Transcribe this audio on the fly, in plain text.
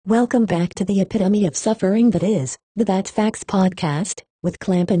Welcome back to the epitome of suffering that is, the That's Facts podcast, with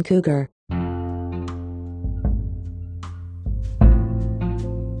Clamp and Cougar.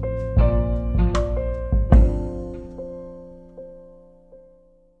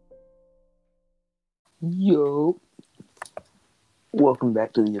 Yo, welcome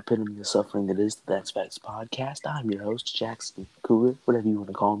back to the epitome of suffering that is the That's Facts podcast. I'm your host, Jackson Cougar, whatever you want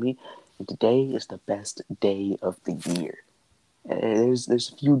to call me, and today is the best day of the year. There's a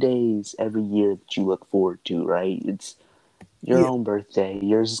few days every year that you look forward to, right? It's your own birthday.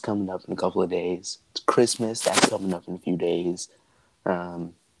 Yours is coming up in a couple of days. It's Christmas. That's coming up in a few days.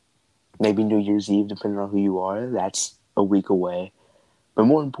 Maybe New Year's Eve, depending on who you are. That's a week away. But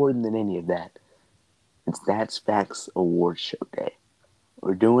more important than any of that, it's That's Facts Award Show Day.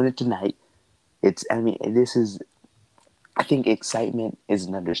 We're doing it tonight. I think excitement is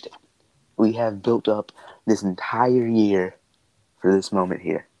an understatement. We have built up this entire year for this moment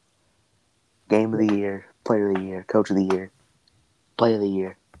here. Game of the year, player of the year, coach of the year, play of the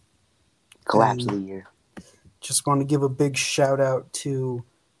year, collapse of the year. Just want to give a big shout out to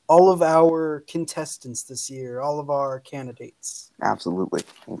all of our contestants this year, all of our candidates. Absolutely.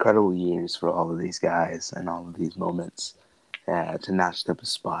 Incredible years for all of these guys and all of these moments to notch up a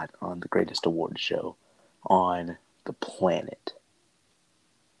spot on the greatest award show on the planet.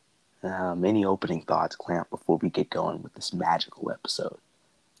 Any opening thoughts, Clamp, before we get going with this magical episode?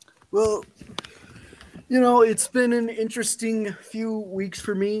 Well, it's been an interesting few weeks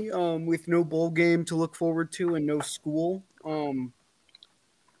for me with no bowl game to look forward to and no school.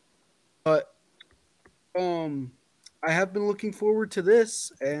 But I have been looking forward to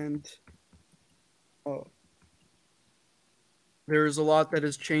this, and there's a lot that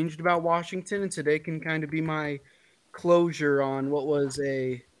has changed about Washington, and today can kind of be my closure on what was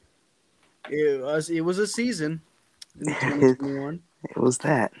it was a season in 2021. It was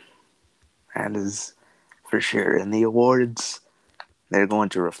that. That is for sure. And the awards, they're going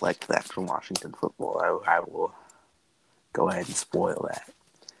to reflect that from Washington football. I will go ahead and spoil that.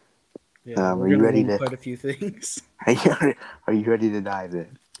 Yeah, are you ready to quite a few things? Are you ready to dive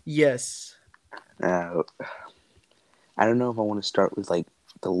in? Yes. I don't know if I want to start with like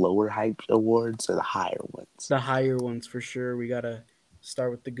the lower hyped awards or the higher ones. The higher ones for sure. We gotta start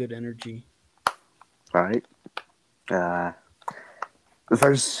with the good energy. All right. The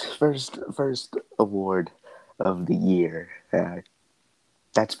first award of the year.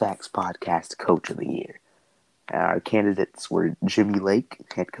 That's Facts Podcast Coach of the Year. Our candidates were Jimmy Lake,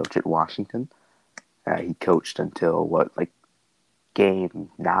 head coach at Washington. He coached until game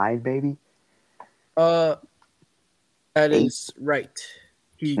 9, maybe? That 8? is right.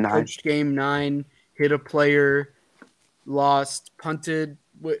 He 9? coached game 9, hit a player, lost, punted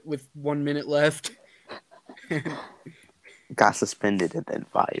with 1 minute left. Got suspended and then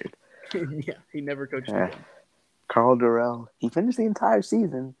fired. Yeah, he never coached again. Carl Durrell, he finished the entire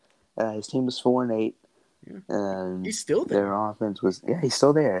season. His team was 4-8. Yeah. He's still there. Their offense was, he's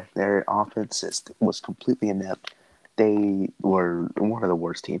still there. Their offense was completely inept. They were one of the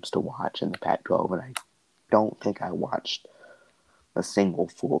worst teams to watch in the Pac-12, and I don't think I watched a single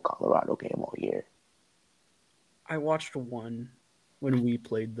full Colorado game all year. I watched one when we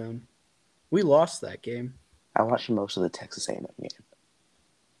played them. We lost that game. I watched most of the Texas A&M game,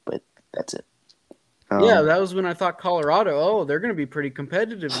 but that's it. Yeah, that was when I thought Colorado, they're going to be pretty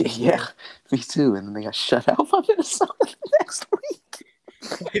competitive. Yeah, me too. And then they got shut out by Minnesota the next week.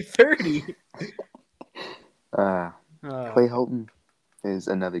 By 30. Clay Helton is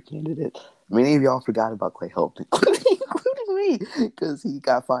another candidate. Many of y'all forgot about Clay Helton, including me, because he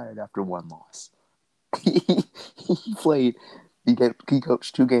got fired after one loss. He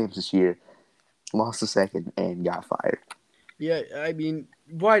coached 2 games this year, lost the second, and got fired. Yeah, I mean,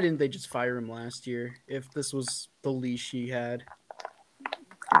 why didn't they just fire him last year if this was the leash he had?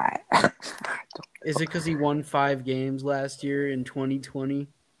 I don't know. Is it because he won 5 games last year in 2020?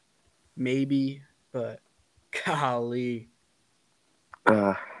 Maybe, but golly.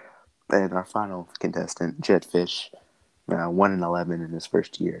 And our final contestant, Jedd Fisch, 1-11 in his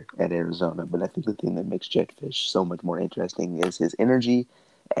first year at Arizona. But I think the thing that makes Jedd Fisch so much more interesting is his energy,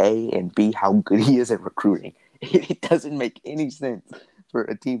 A, and B, how good he is at recruiting. It doesn't make any sense for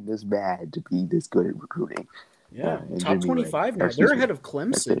a team this bad to be this good at recruiting. Yeah, top 25 now. They're ahead of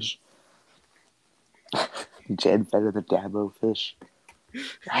Clemson. Jedd better than Dabo Fish.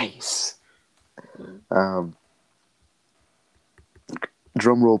 Nice. Drum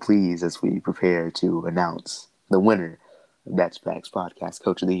roll, please, as we prepare to announce the winner of That's Facts Podcast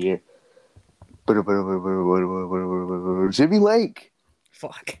Coach of the Year. Jimmy Lake.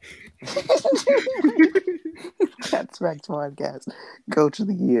 Fuck. That's Facts Podcast. Coach of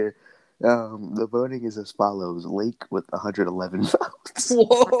the Year. The voting is as follows: Lake with 111 votes,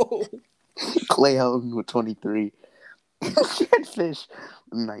 Whoa. Clay Helton with 23, Jed Fish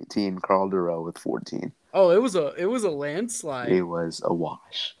with 19, Carl Durrell with 14. Oh, it was a landslide. It was a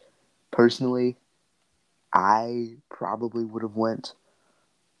wash. Personally, I probably would have went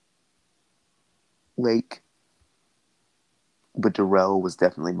Lake, but Durrell was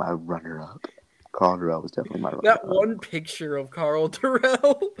definitely my runner-up. Carl Durrell was definitely my runner-up. That one picture of Carl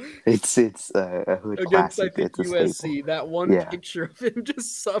Durrell It's a hood against, classic. I think, It's a USC. staple. That one Yeah. picture of him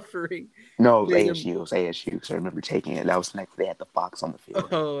just suffering. No, it was made him- ASU. It was ASU. So I remember taking it. That was the next they had the Fox on the field.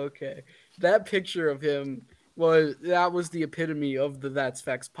 Oh, okay. That picture of him was the epitome of the That's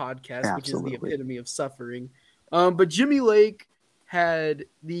Facts podcast, which is the Absolutely. epitome of suffering. But Jimmy Lake had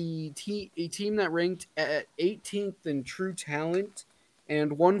a team that ranked at 18th in true talent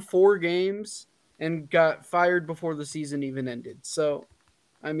and won 4 games and got fired before the season even ended. So,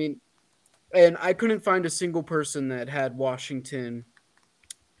 I mean, and I couldn't find a single person that had Washington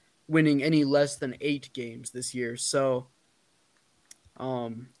winning any less than 8 games this year. So, I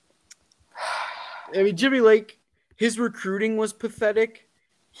mean, Jimmy Lake, his recruiting was pathetic.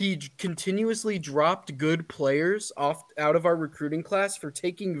 He continuously dropped good players out of our recruiting class for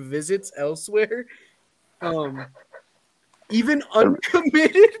taking visits elsewhere. Even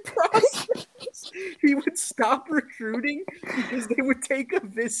uncommitted prospects, he would stop recruiting because they would take a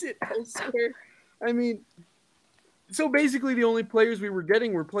visit elsewhere. I mean, so basically the only players we were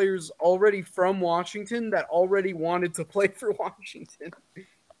getting were players already from Washington that already wanted to play for Washington.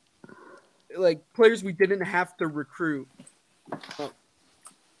 Like, players we didn't have to recruit.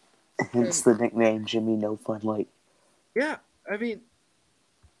 Hence the nickname Jimmy No Fun Lake. Yeah, I mean,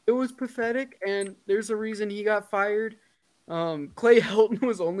 it was pathetic, and there's a reason he got fired. Clay Helton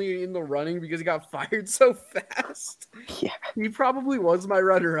was only in the running because he got fired so fast. Yeah. He probably was my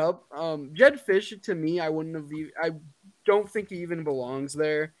runner-up. Jed Fish, to me, I don't think he even belongs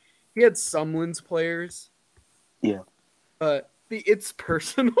there. He had Sumlin's players. Yeah. But the It's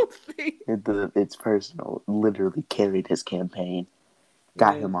Personal thing. It's Personal literally carried his campaign.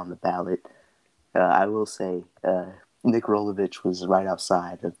 Got him on the ballot. I will say, Nick Rolovich was right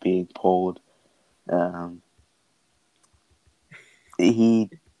outside of being pulled. He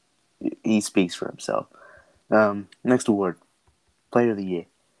speaks for himself. Next award, Player of the Year.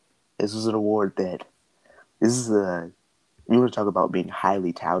 This was an award you want to talk about being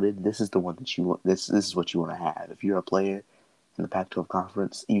highly touted. This is the one that you want. This is what you want to have. If you're a player in the Pac-12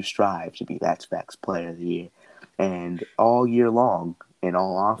 conference, you strive to be That's Facts Player of the Year. And all year long and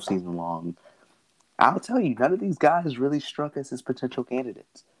all off-season long, I'll tell you, none of these guys really struck us as potential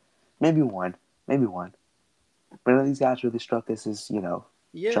candidates. Maybe one. But none of these guys really struck us as,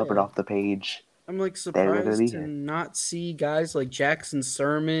 jumping off the page. I'm like surprised to not see guys like Jackson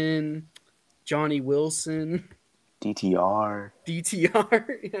Sermon, Johnny Wilson, DTR,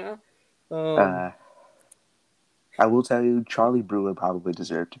 yeah. I will tell you, Charlie Brewer probably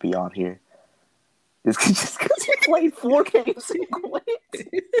deserved to be on here. Just because he played 4 games and quit.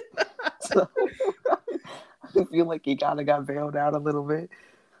 So, I feel like he kind of got bailed out a little bit.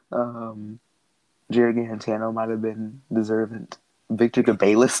 Jerry Garantano might have been deserving. Victor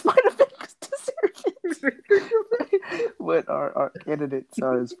Gabalis might have been deserving. But our candidates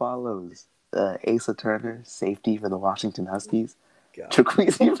are as follows. Asa Turner, safety for the Washington Huskies.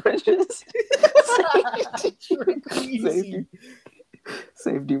 Triquezy Bridges,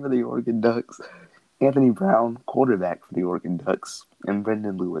 safety for the Oregon Ducks. Anthony Brown, quarterback for the Oregon Ducks. And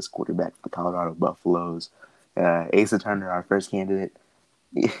Brendan Lewis, quarterback for the Colorado Buffaloes. Asa Turner, our first candidate.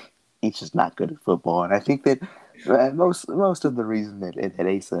 He's just not good at football. And I think that most of the reason that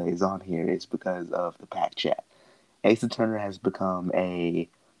Asa is on here is because of the Pack Chat. Asa Turner has become a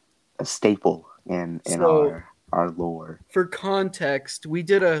staple in our lore. For context, we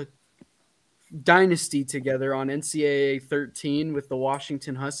did a dynasty together on NCAA 13 with the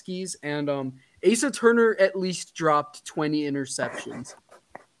Washington Huskies, and Asa Turner at least dropped 20 interceptions.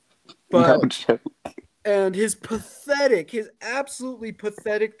 But no joke. And his absolutely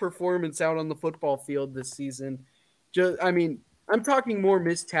pathetic performance out on the football field this season. I'm talking more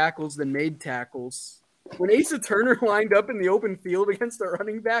missed tackles than made tackles. When Asa Turner lined up in the open field against a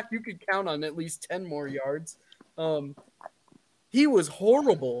running back, you could count on at least 10 more yards. He was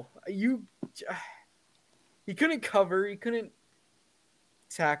horrible. He couldn't cover. He couldn't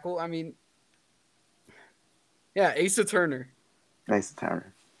tackle. Asa Turner. Asa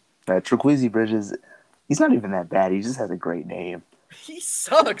Turner. Triquezy Bridges, he's not even that bad. He just has a great name. He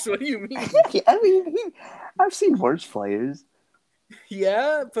sucks. What do you mean? I've seen worse players.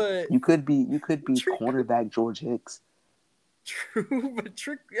 Yeah, but You could be Trick, cornerback George Hicks. true, but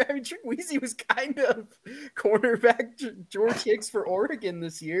Trick Weezy was kind of cornerback George Hicks for Oregon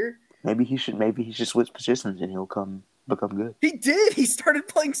this year. Maybe he should switch positions and he'll become good. He did. He started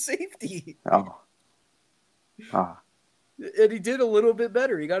playing safety, Oh, and he did a little bit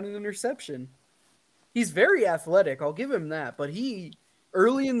better. He got an interception. He's very athletic. I'll give him that. But he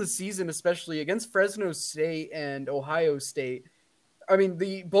early in the season, especially against Fresno State and Ohio State. I mean,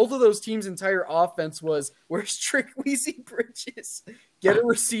 both of those teams' entire offense was where's Trick Weezy Bridges? Get a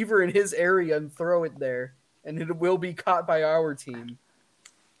receiver in his area and throw it there, and it will be caught by our team.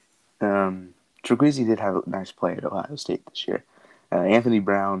 Treguesi did have a nice play at Ohio State this year. Anthony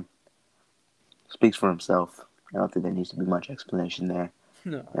Brown speaks for himself. I don't think there needs to be much explanation there.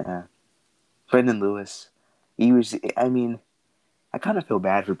 No. Brendan Lewis, I kind of feel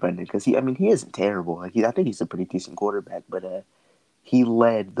bad for Brendan because he isn't terrible. I think he's a pretty decent quarterback, but he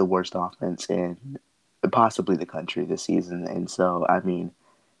led the worst offense in possibly the country this season. And so, I'm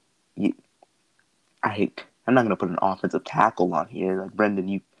not going to put an offensive tackle on here. Like,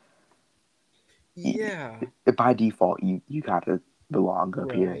 Brendan, Yeah. by default, you got to belong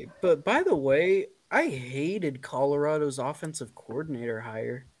up here. But by the way, I hated Colorado's offensive coordinator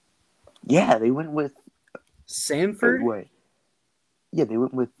hire. Yeah, they went with Sanford? Yeah, they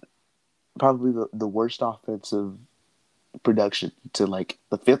went with probably the worst offensive production to like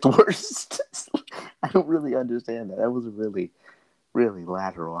the fifth worst. I don't really understand that. That was a really, really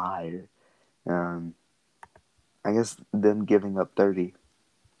lateral hire. I guess them giving up 30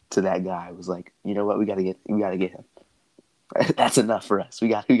 to that guy was like, you know what, we gotta get him. That's enough for us. We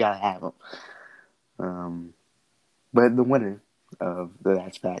gotta have him. But the winner of the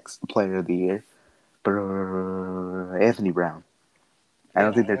That's Facts Player of the Year, Anthony Brown. I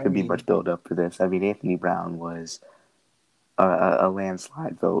don't think there could be much build up for this. Anthony Brown was a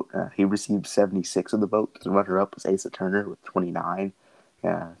landslide vote. He received 76 of the vote. The runner-up was Asa Turner with 29,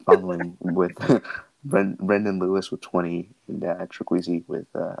 following with Brendan Lewis with 20 and Treguesi with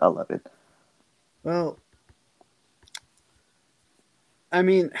 11. Well,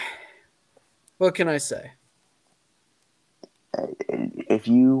 what can I say? If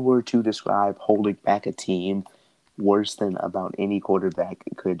you were to describe holding back a team worse than about any quarterback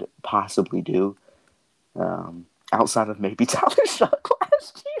could possibly do, outside of maybe Tyler Shough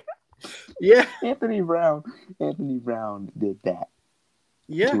last year, yeah, Anthony Brown did that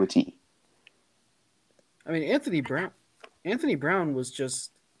to a T. Anthony Brown was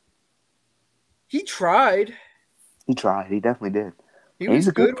just he tried. He definitely did. He's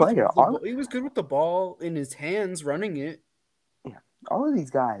a good player. He was good with the ball in his hands, running it. Yeah, all of these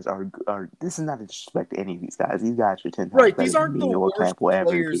guys are. This is not a disrespect to any of these guys. These guys are 10 times right. better These aren't than the worst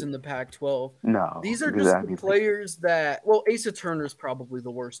players in the Pac-12. No, these are just the players that. Well, Asa Turner's probably the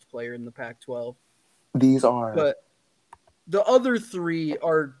worst player in the Pac-12. These are, but the other three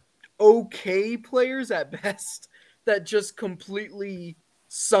are okay players at best that just completely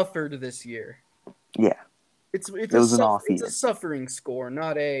suffered this year. Yeah. It's a suffering score,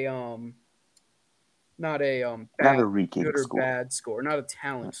 not a good or score. bad score, not a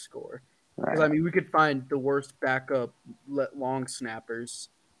talent score. Right. Because we could find the worst backup long snappers,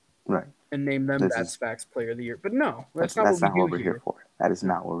 right, and name them That's Facts Player of the Year. But no, that's not what we're here for. That is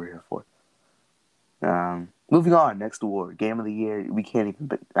not what we're here for. Moving on, next award, Game of the Year. We can't even.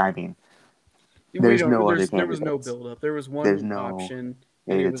 But there's no other candidates. There was no build up. There was one option.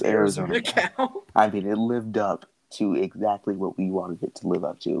 It's Arizona Cal. It lived up to exactly what we wanted it to live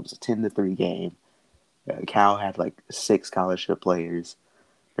up to. It was a 10-3 game. Cal had like 6 scholarship players.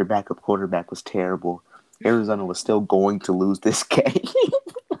 Their backup quarterback was terrible. Arizona was still going to lose this game.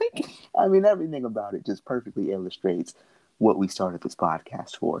 Everything about it just perfectly illustrates what we started this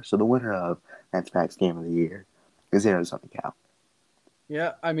podcast for. So the winner of That's Facts Game of the Year is Arizona Cal.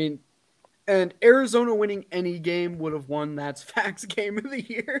 Yeah, and Arizona winning any game would have won That's Facts Game of the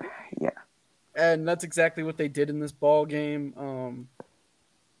Year. Yeah. And that's exactly what they did in this ball game.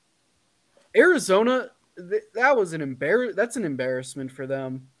 Arizona, that's an embarrassment for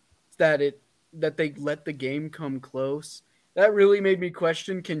them that they let the game come close. That really made me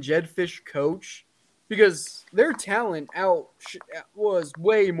question, can Jedd Fisch coach? Because their talent was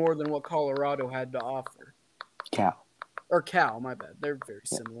way more than what Colorado had to offer. Cal, my bad. They're very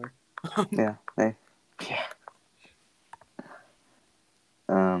similar. Yeah.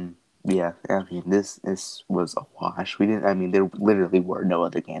 This was a wash. We didn't. There literally were no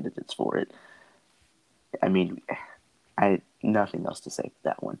other candidates for it. I had nothing else to say for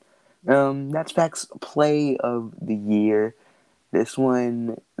that one. That's Facts Play of the Year. This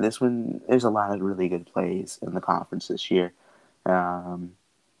one. There's a lot of really good plays in the conference this year. An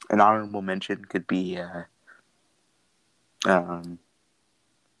honorable mention could be Mykael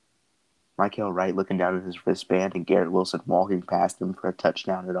Wright looking down at his wristband and Garrett Wilson walking past him for a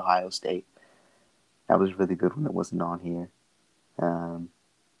touchdown at Ohio State. That was really good when it wasn't on here.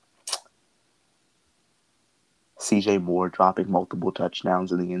 C.J. Moore dropping multiple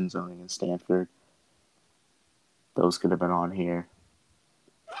touchdowns in the end zone against Stanford. Those could have been on here.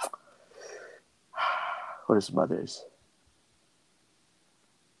 What are some others?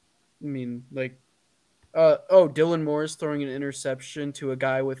 I mean, Dylan Morris throwing an interception to a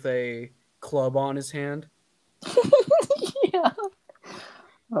guy with a club on his hand. Yeah.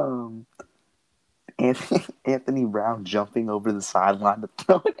 Anthony Brown jumping over the sideline to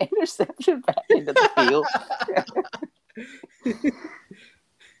throw an interception back into the field.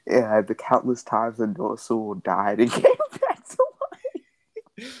 Yeah, the countless times that Noah Sewell died and came back to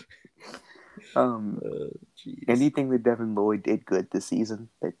life. Anything that Devin Lloyd did good this season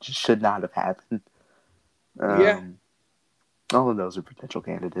that just should not have happened. All of those are potential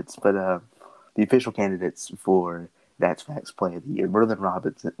candidates, but the official candidates for That's Facts Play of the Year: Merlin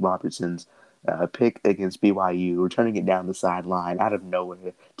Robertson's pick against BYU, returning it down the sideline out of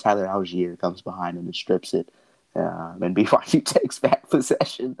nowhere. Tyler Algier comes behind him and strips it, and BYU takes back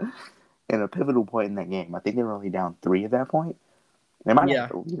possession in a pivotal point in that game. I think they were only down 3 at that point. They might have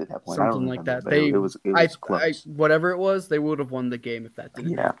had a lead at that point. Something I don't like remember, that. but it was close. Whatever it was, they would have won the game if that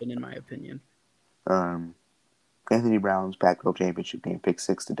didn't happen, in my opinion. Anthony Brown's Pac-12 championship game, pick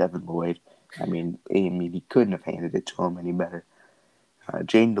 6 to Devin Lloyd. I mean, he couldn't have handed it to him any better.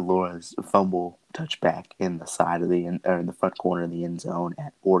 Jayden de Laura's fumble touchback in the side of in the front corner of the end zone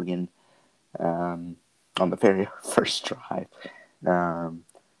at Oregon on the very first drive, and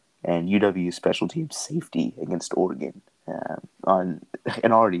UW's special team safety against Oregon on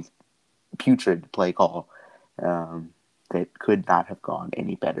an already putrid play call that could not have gone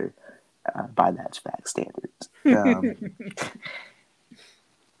any better by That's Facts standards.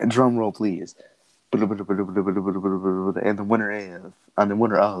 Drum roll, please. And the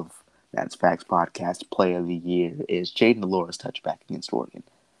winner of That's Facts Podcast Play of the Year is Jayden de Laura's touchback against Oregon.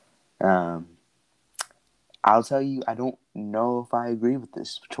 I'll tell you, I don't know if I agree with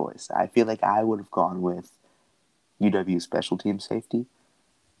this choice. I feel like I would have gone with UW special team safety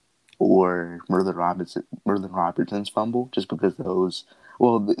or Merlin Robertson's fumble, just because those.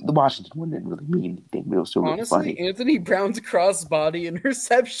 Well, the Washington one didn't really mean anything, but it was still really funny. Anthony Brown's crossbody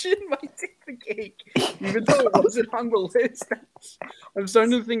interception might take the cake, even though it wasn't on the list. I'm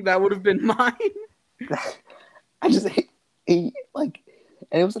starting to think that would have been mine. And it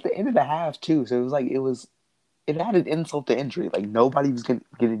was at the end of the half too, so it added insult to injury. Like, nobody was gonna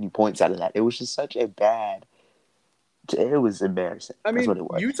get any points out of that. It was just such a bad. It was embarrassing. I mean, that's what it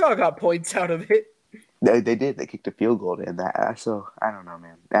was. Utah got points out of it. They did. They kicked a field goal in that. So I don't know,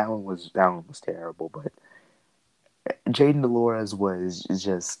 man. That one was terrible. But Jayden de Laura's was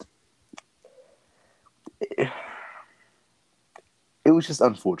just. It was just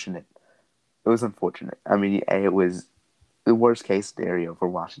unfortunate. It was unfortunate. I mean, it was the worst case scenario for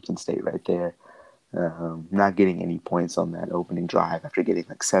Washington State right there. Not getting any points on that opening drive after getting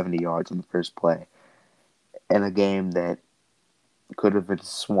like 70 yards on the first play, in a game that could have been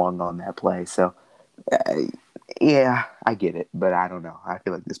swung on that play. So. Yeah, I get it, but I don't know. I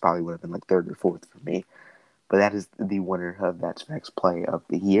feel like this probably would have been like 3rd or 4th for me. But that is the winner of That's Facts Play of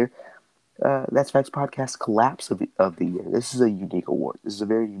the Year. That's Facts Podcast Collapse of the Year. This is a unique award. This is a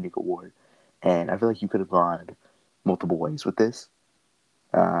very unique award. And I feel like you could have gone multiple ways with this.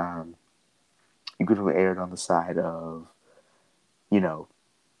 You could have erred on the side of,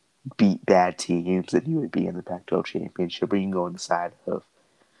 beat bad teams and you would be in the Pac-12 championship. Or you can go on the side of,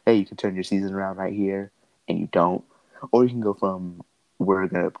 hey, you can turn your season around right here, and you don't. Or you can go from, we're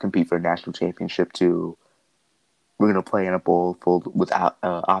going to compete for a national championship to, we're going to play in a bowl full without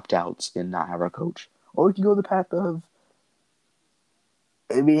opt-outs and not have our coach. Or you can go the path of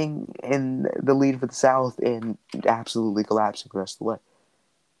being in the lead for the South and absolutely collapsing the rest of the way.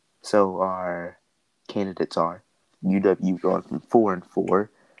 So our candidates are UW going from 4-4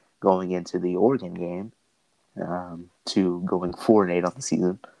 going into the Oregon game, to going 4-8 on the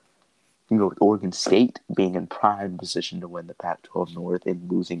season. You can go with Oregon State being in prime position to win the Pac-12 North and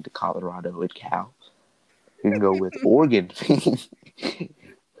losing to Colorado and Cal. You can go with Oregon.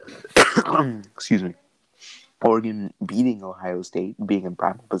 Excuse me. Oregon beating Ohio State, being in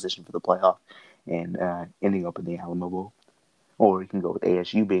prime position for the playoff, and ending up in the Alamo Bowl. Or you can go with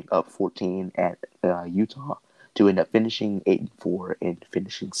ASU being up 14 at Utah to end up finishing 8-4 and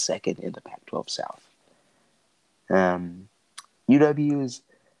finishing 2nd in the Pac-12 South. UW's,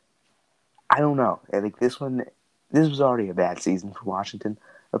 I don't know. I think this one, this was already a bad season for Washington.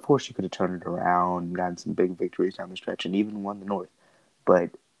 Of course, you could have turned it around and gotten some big victories down the stretch and even won the North.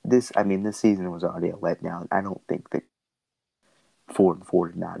 But this season was already a letdown. I don't think that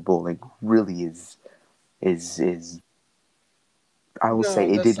 4-4 not bowling really is. I will say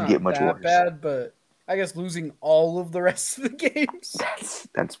No, it that's didn't get not much that worse. bad, but I guess losing all of the rest of the games.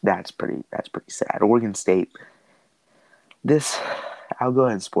 That's pretty sad. Oregon State. This, I'll go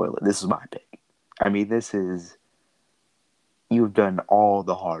ahead and spoil it. This is my pick. I mean, this is you've done all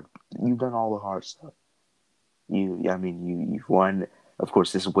the hard stuff. You've won. Of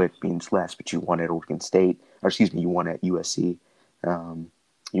course, this whip means less, but you won at Oregon State, or excuse me, you won at USC.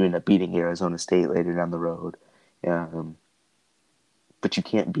 You end up beating Arizona State later down the road, but you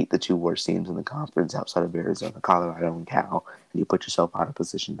can't beat the two worst teams in the conference outside of Arizona, Colorado, and Cal, and you put yourself out of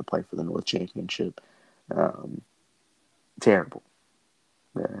position to play for the North Championship. Terrible,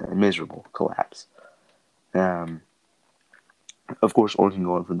 miserable collapse. Of course, Oregon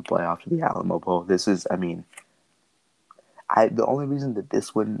going from the playoff to the Alamo Bowl. This is, the only reason that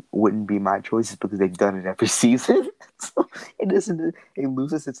this one wouldn't be my choice is because they've done it every season. So it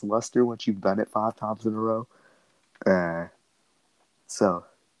loses its luster once you've done it 5 times in a row. So,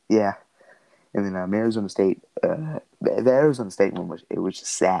 yeah. And then Arizona State, the Arizona State one was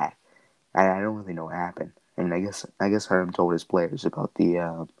just sad. I don't really know what happened. I mean, I guess Herm told his players about the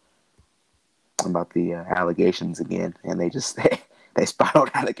allegations again, and they just they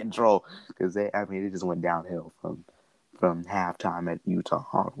spiraled out of control because it just went downhill from halftime at Utah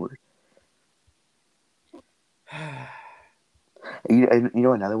onward. You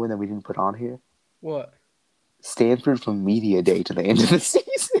know another one that we didn't put on here? What? Stanford from media day to the end of the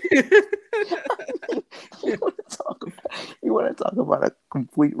season. You want to talk about a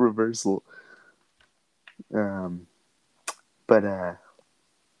complete reversal? But are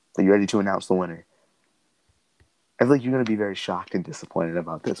you ready to announce the winner? I feel like you're going to be very shocked and disappointed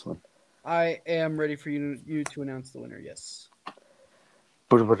about this one. I am ready for you to announce the winner. Yes.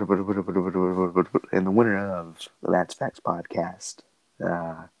 And the winner of the That's Facts podcast,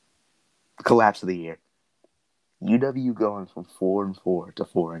 collapse of the year, UW going from 4-4 to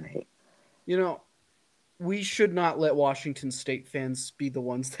 4-8. You know, we should not let Washington State fans be the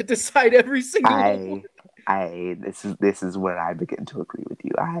ones that decide every single one. This is where I begin to agree with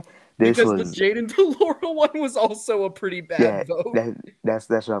you. Because the Jayden de Laura one was also a pretty bad vote. That's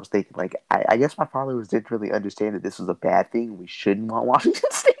what I was thinking. Like, I guess my followers didn't really understand that this was a bad thing. We shouldn't want Washington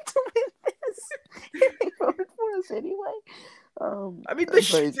State to win this. They voted for us anyway.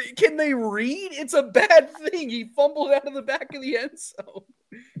 Can they read? It's a bad thing. He fumbled out of the back of the end zone.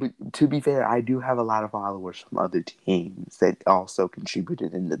 But to be fair, I do have a lot of followers from other teams that also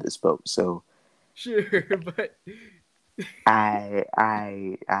contributed into this vote. So sure, but I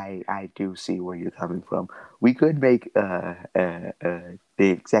do see where you're coming from. We could make the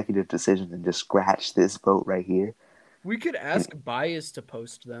executive decision and just scratch this vote right here. We could ask Bias to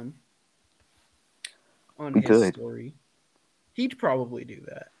post them on his story. He'd probably do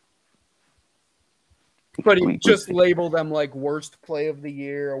that. But he'd just label them like worst play of the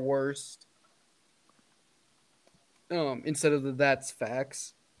year or worst. Instead of That's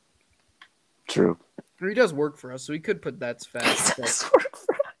Facts. True. He does work for us, so he could put That's Facts. He does work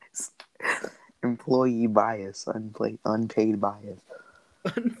for us. Employee bias, unpaid bias.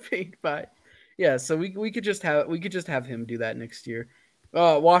 Unpaid bias. Yeah, so we could just have him do that next year.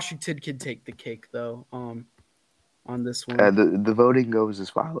 Washington can take the cake though. On this one, the voting goes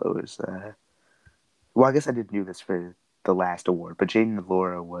as follows. Well, I guess I didn't do this for the last award, but Jayden de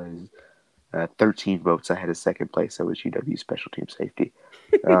Laura was 13 votes ahead of second place. That was UW Special Team Safety.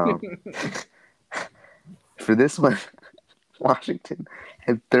 For this one, Washington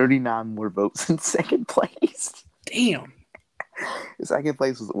had 39 more votes in second place. Damn. Second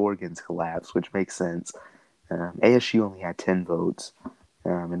place was Oregon's collapse, which makes sense. ASU only had 10 votes,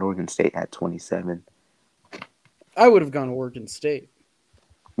 and Oregon State had 27. I would have gone to Oregon State.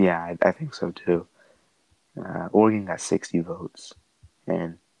 Yeah, I think so too. Oregon got 60 votes,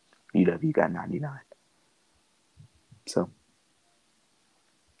 and UW got 99. So,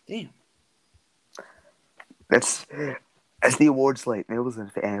 damn. That's the award slate. It was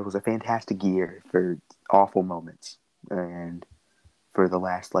a fantastic year for awful moments, and for the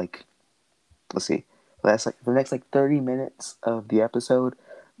last the next 30 minutes of the episode,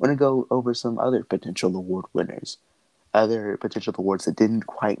 I'm gonna go over some other potential award winners, other potential awards that didn't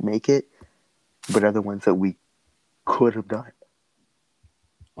quite make it, but other ones that we could have done.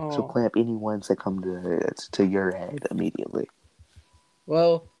 Oh. So clamp any ones that come to your head immediately.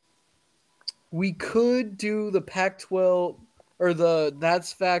 Well, we could do the Pac-12 or the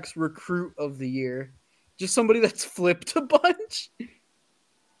That's Facts Recruit of the Year. just somebody that's flipped a bunch.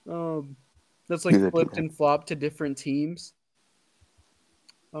 That's like Good, flipped yeah. and flopped to different teams.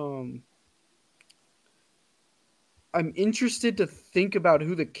 I'm interested to think about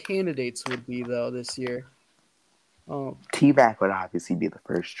who the candidates would be though this year. T-Mac would obviously be the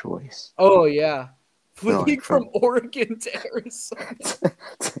first choice. Oh yeah, flipping Going from from Oregon to Arizona.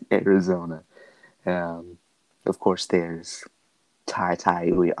 to Arizona. Of course, there's Tai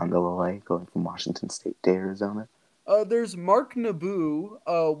Uiagalelei going from Washington State to Arizona. There's Mark Naboo,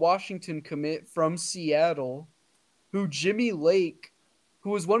 a Washington commit from Seattle, who Jimmy Lake,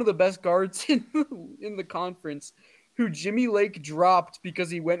 who was one of the best guards in the conference, who Jimmy Lake dropped because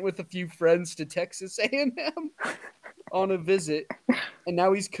he went with a few friends to Texas A&M on a visit, and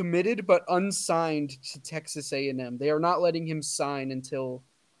now he's committed but unsigned to Texas A&M. They are not letting him sign until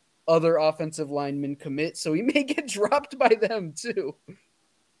other offensive linemen commit, so he may get dropped by them too.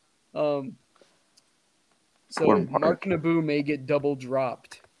 So Poor Mark Naboo may get double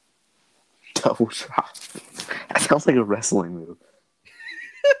dropped. Double drop. That sounds like a wrestling move.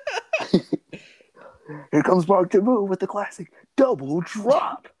 Here comes Mark Naboo with the classic double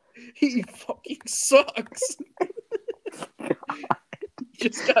drop. He fucking sucks.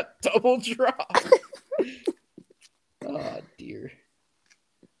 Just got double dropped. Oh dear.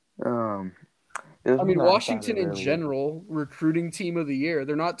 I mean, Washington in general, recruiting team of the year.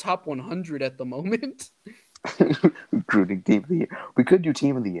 They're not top 100 at the moment. Recruiting team of the year. We could do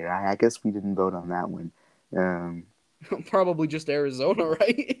team of the year. I guess we didn't vote on that one. Probably just Arizona,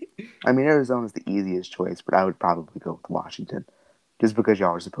 right? I mean, Arizona's the easiest choice, but I would probably go with Washington. Just because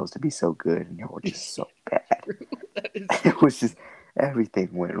y'all were supposed to be so good and y'all were just so bad. It was just, everything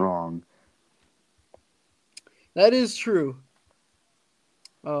went wrong. That is true.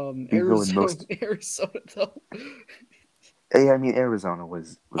 Arizona though. I mean, Arizona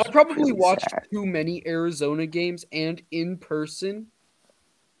was I probably really watched sad. too many Arizona games and in person.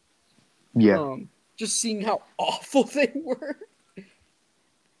 Yeah. Just seeing how awful they were.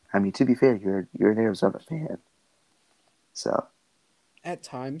 I mean, to be fair, you're an Arizona fan. So. At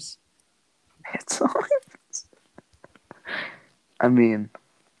times. I mean,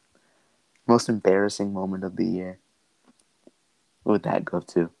 most embarrassing moment of the year. What would that go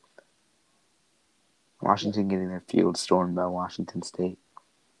to? Washington getting their field stormed by Washington State.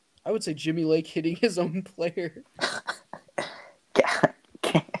 I would say Jimmy Lake hitting his own player.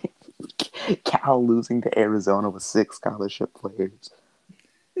 Cal losing to Arizona with 6 scholarship players.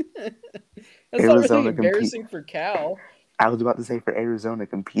 That's Arizona not really embarrassing for Cal. I was about to say for Arizona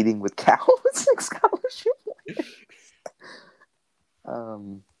competing with Cal with 6 scholarship players.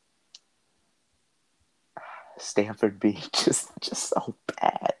 Stanford being just so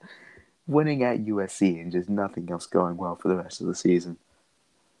bad. Winning at USC and just nothing else going well for the rest of the season.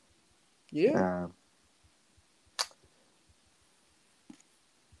 Yeah.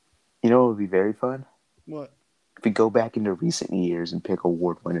 You know what would be very fun? What? If we go back into recent years and pick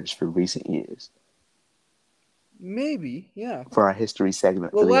award winners for recent years. Maybe, yeah. For our history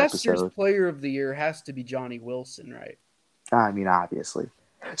segment well, for the last episode. Year's player of the year has to be Johnny Wilson, right? I mean, obviously.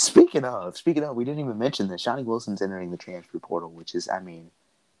 Speaking of, we didn't even mention this. Johnny Wilson's entering the transfer portal, which is, I mean...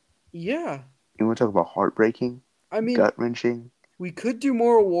 Yeah. You want to talk about heartbreaking? I mean... Gut-wrenching? We could do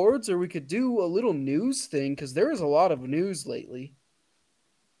more awards, or we could do a little news thing, because there is a lot of news lately.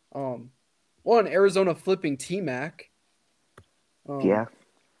 One, Arizona flipping T-Mac. Yeah.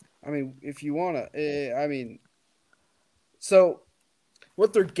 I mean, if you want to... So,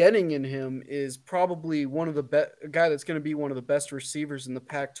 what they're getting in him is probably one of the a guy that's going to be one of the best receivers in the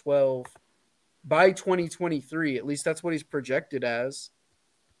Pac-12 by 2023. At least that's what he's projected as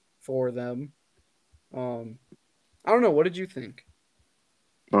for them. I don't know. What did you think?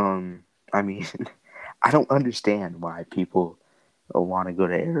 I mean, I don't understand why people want to go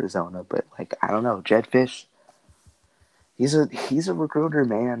to Arizona, but like, I don't know, Jedd Fisch, he's a recruiter,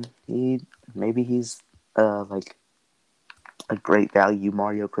 man. Maybe he's like a great value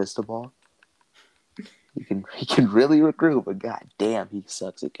Mario Cristobal. He can really recruit, but god damn, he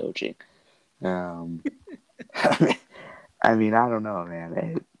sucks at coaching. I mean, I don't know,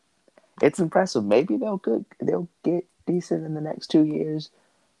 man. It's impressive. Maybe they'll get decent in the next 2 years.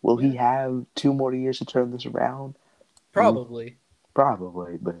 Will he have 2 more years to turn this around? Probably.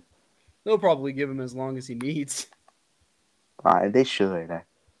 Probably, but they'll probably give him as long as he needs. They should.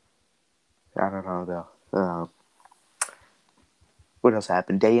 I don't know though. What else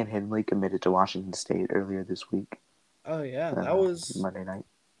happened? Dayan Henley committed to Washington State earlier this week. Oh yeah, that was Monday night.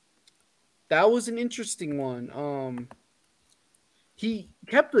 That was an interesting one. He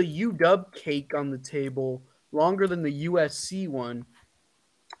kept the UW cake on the table longer than the USC one.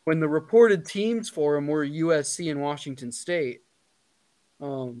 when the reported teams for him were USC and Washington State.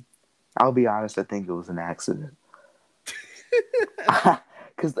 I'll be honest, I think it was an accident.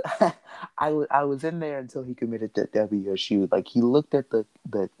 Because I was in there until he committed to WSU. Like, he looked at the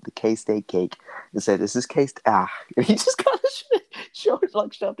K-State cake and said, "Is this K-State?" And he just kind of shoved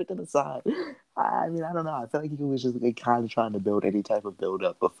it to the side. I mean, I don't know. I feel like he was just kind of trying to build any type of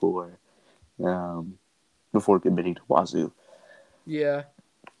build-up before committing to Wazoo. Yeah.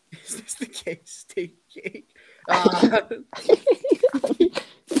 Is this the K-State cake?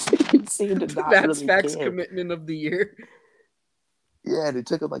 That's Facts commitment of the year. Yeah, and it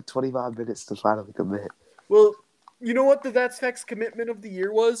took him like 25 minutes to finally commit. Well, you know what the That's Facts commitment of the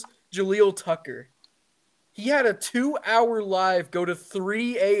year was? Jaleel Tucker. He had a 2-hour live go to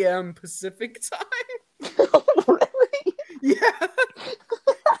 3 a.m. Pacific time. Really? Yeah.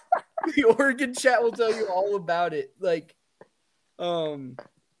 The Oregon chat will tell you all about it. Like,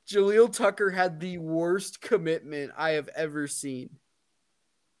 Jaleel Tucker had the worst commitment I have ever seen.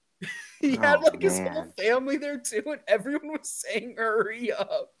 He had like his whole family there too, and everyone was saying, "Hurry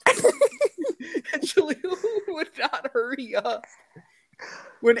up!" And Jaleel would not hurry up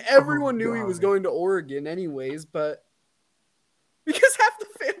when everyone knew he was going to Oregon, anyways. But because half the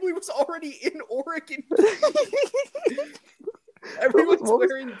family was already in Oregon, everyone's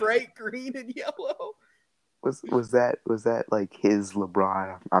wearing bright green and yellow. Was that like his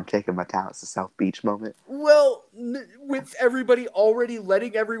LeBron? I'm taking my talents to South Beach moment. Well, with everybody already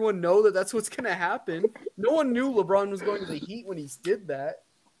letting everyone know that that's what's going to happen. No one knew LeBron was going to the Heat when he did that.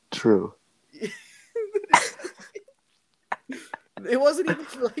 True. It wasn't even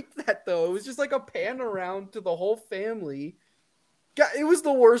like that though. It was just like a pan around to the whole family. God, it was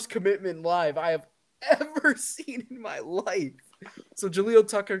the worst commitment live I have ever seen in my life. So Jaleel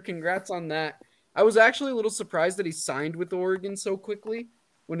Tucker, congrats on that. I was actually a little surprised that he signed with Oregon so quickly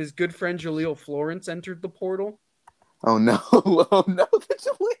when his good friend Jaleel Florence entered the portal. Oh no, the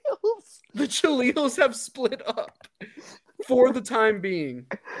Jaleels. The Jaleels have split up for the time being.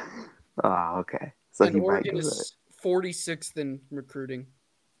 Oh, okay. So and Oregon is 46th in recruiting.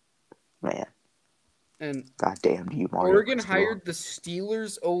 Man. And goddamn, do you Mario Oregon hired the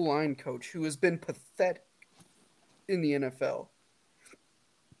Steelers O-line coach who has been pathetic in the NFL.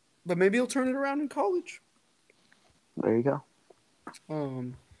 But maybe he'll turn it around in college. There you go.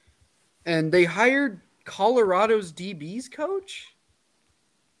 And they hired Colorado's DBs coach,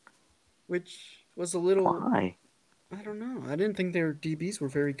 which was a little. Why? I don't know. I didn't think their DBs were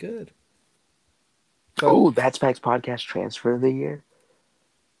very good. That's Facts Podcast transfer of the year.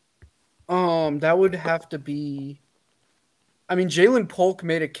 That would have to be. I mean, Jalen Polk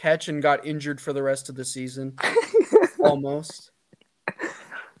made a catch and got injured for the rest of the season, almost.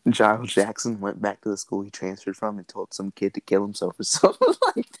 Giles Jackson went back to the school he transferred from and told some kid to kill himself or something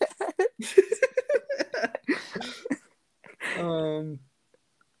like that.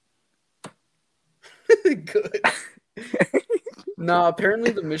 Good. No,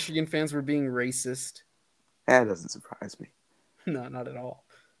 apparently the Michigan fans were being racist. That doesn't surprise me. No, not at all.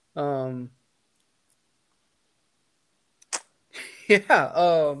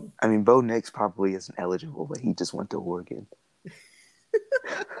 Yeah. I mean, Bo Nix probably isn't eligible, but he just went to Oregon.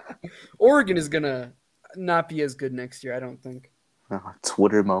 Oregon is gonna not be as good next year, I don't think.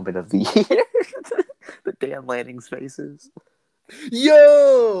 Twitter moment of the year. The Dan Lanning's faces.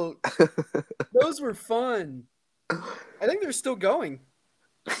 Yo! Those were fun. I think they're still going.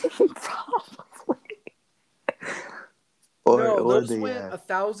 Probably. Those went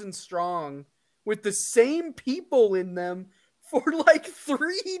 1,000 strong with the same people in them for like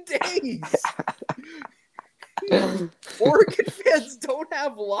 3 days. Oregon fans don't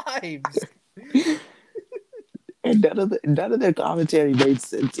have lives. And none of their commentary made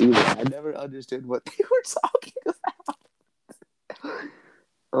sense either. I never understood what they were talking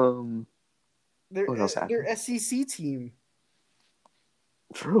about. What else happened? Their SEC team.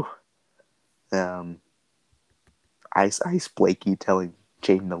 True. Ice Blakey telling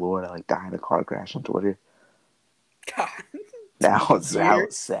Jaden DeLore to like die in a car crash on Twitter. God. That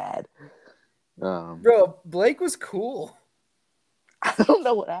was sad. Bro, Blake was cool. I don't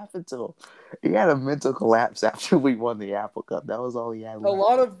know what happened to him. He had a mental collapse after we won the Apple Cup. That was all he had left. A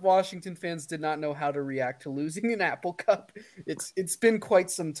lot of Washington fans did not know how to react to losing an Apple Cup. It's been quite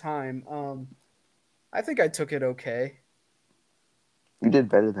some time. I think I took it okay. You did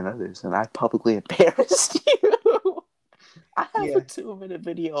better than others, and I publicly embarrassed you. I have a 2-minute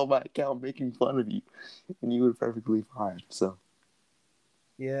video on my account making fun of you, and you were perfectly fine. So,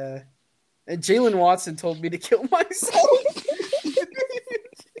 yeah. And Jalen Watson told me to kill myself.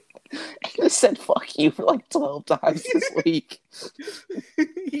 I said "fuck you" for like 12 times this week.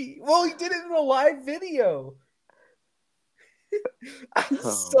 He did it in a live video.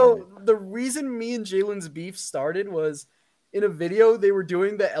 Oh, The reason me and Jalen's beef started was in a video they were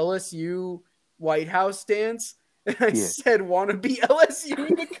doing the LSU White House dance. And I said, "Wanna be LSU"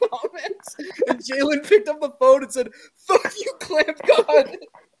 in the comments. And Jalen picked up the phone and said, "Fuck you, Clamp God."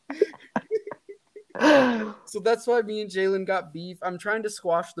 So that's why me and Jalen got beef. I'm trying to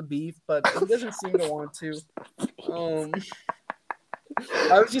squash the beef, but he doesn't seem to want to.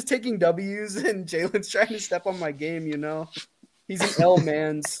 I was just taking W's, and Jalen's trying to step on my game, you know? He's an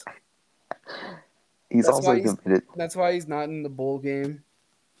L-mans. He's also committed. That's why he's not in the bowl game.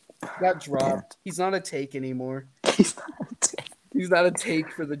 He got dropped. He's not a take anymore. He's not a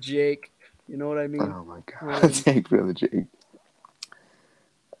take for the Jake. You know what I mean? Oh, my God. Take for the Jake.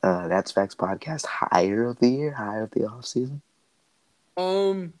 That's Facts Podcast hire of the year, hire of the offseason.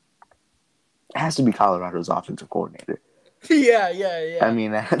 It has to be Colorado's offensive coordinator. Yeah. I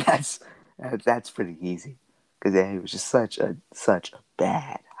mean, that's pretty easy because it was just such a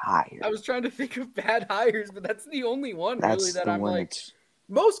bad hire. I was trying to think of bad hires, but that's the only one really that I'm like.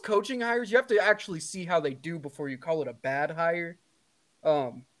 Most coaching hires, you have to actually see how they do before you call it a bad hire.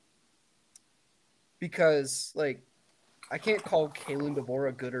 Because like, I can't call Kalen DeVore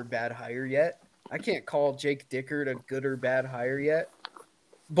a good or bad hire yet. I can't call Jake Dickert a good or bad hire yet.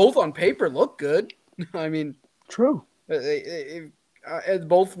 Both on paper look good. I mean, true.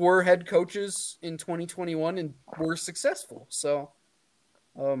 Both were head coaches in 2021 and were successful. So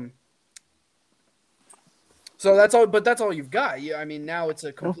that's all. But that's all you've got. Yeah, I mean, now it's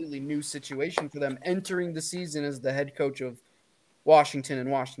a completely new situation for them entering the season as the head coach of Washington and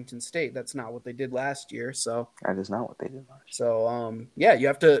Washington State. That's not what they did last year. So that is not what they did last year. So yeah, you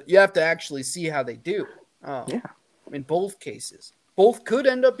have to actually see how they do. In both cases, both could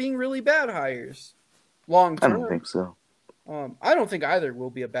end up being really bad hires long term. I don't think so. I don't think either will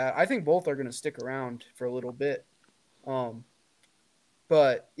be a bad. I think both are going to stick around for a little bit.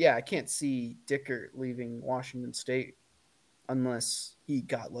 But yeah, I can't see Dickert leaving Washington State unless he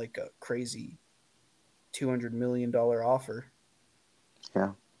got like a crazy $200 million offer.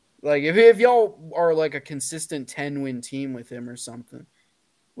 Yeah. Like if y'all are like a consistent 10-win team with him or something,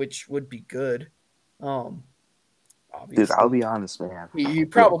 which would be good. Obviously. Dude, I'll be honest, man. He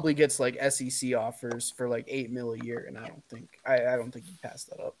probably gets like SEC offers for like $8 million a year, and I don't think he'd pass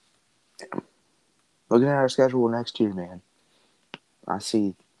that up. Looking at our schedule next year, man, I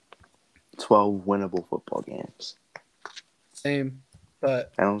see 12 winnable football games. Same,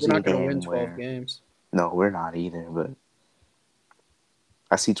 but I don't we're not going to win 12 games. No, we're not either, but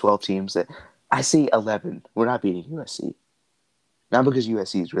I see 12 teams I see 11. We're not beating USC. Not because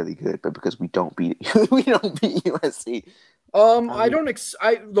USC is really good, but because we don't beat USC.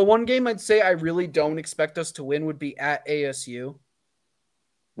 The one game I'd say I really don't expect us to win would be at ASU.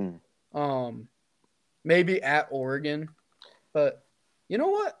 Maybe at Oregon, but you know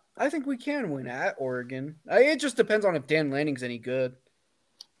what? I think we can win at Oregon. It just depends on if Dan Lanning's any good.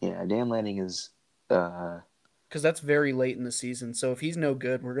 Yeah, Dan Lanning is. Because that's very late in the season. So if he's no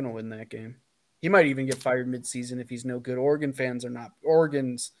good, we're gonna win that game. He might even get fired mid-season if he's no good.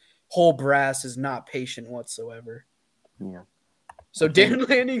 Oregon's whole brass is not patient whatsoever. Yeah. So Dan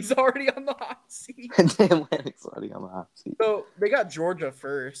Lanning's already on the hot seat. Dan Lanning's already on the hot seat. So they got Georgia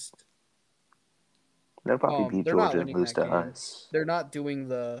first. They'll probably beat Georgia and lose to us. They're not doing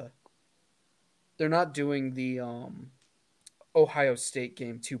the Ohio State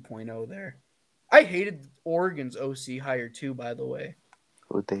game 2.0 there. I hated Oregon's OC hire too, by the way.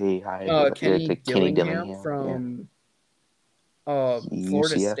 Who they hired? Kenny Dillingham from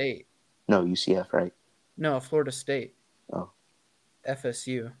Florida State. No, UCF, right? No, Florida State. Oh.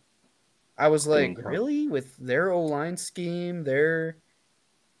 FSU. I was like, really? With their O-line scheme,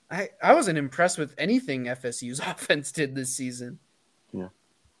 I wasn't impressed with anything FSU's offense did this season. Yeah.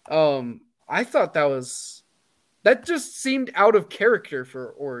 I thought that just seemed out of character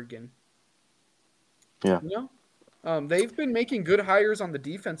for Oregon. Yeah. You know? They've been making good hires on the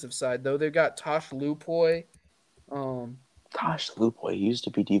defensive side, though. They've got Tosh Lupoy. Tosh Lupoy used to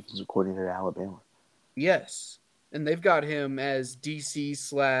be defensive coordinator at Alabama. Yes. And they've got him as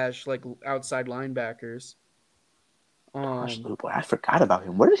DC / like outside linebackers. Tosh Lupoy, I forgot about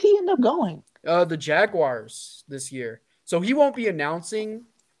him. Where did he end up going? The Jaguars this year. So he won't be announcing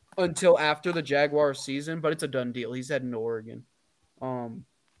until after the Jaguars season, but it's a done deal. He's heading to Oregon. Damn,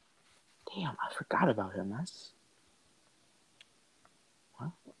 I forgot about him. That's what?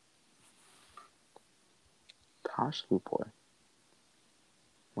 Tosh Lupoy.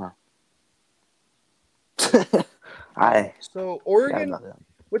 Wow. So Oregon,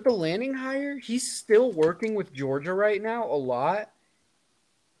 with the Lanning hire, he's still working with Georgia right now a lot.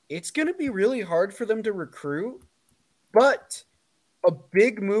 it's going to be really hard for them to recruit. But a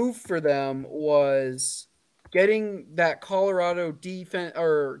big move for them was getting that Colorado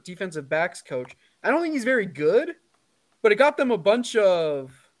defensive backs coach. I don't think he's very good, but it got them a bunch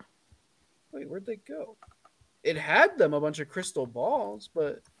of. Wait, where'd they go? It had them a bunch of crystal balls,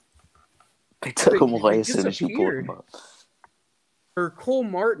 but They took them away they as soon as you pulled them up. Or Cole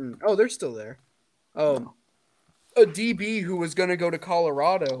Martin. Oh, they're still there. A DB who was going to go to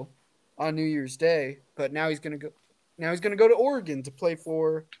Colorado on New Year's Day, but now he's going to go. Now he's going to go to Oregon to play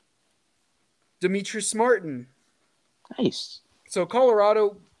for Demetrius Martin. Nice. So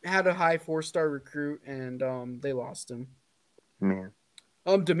Colorado had a high 4-star recruit, and they lost him. Man.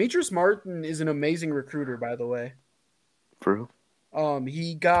 Demetrius Martin is an amazing recruiter, by the way. For real?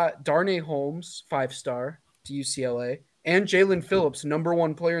 He got Darnay Holmes, 5-star, to UCLA, and Jalen Phillips, number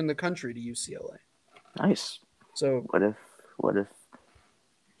 1 player in the country, to UCLA. Nice. So what if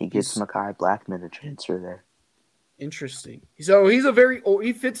he gets Mekhi Blackman to transfer there? Interesting. So he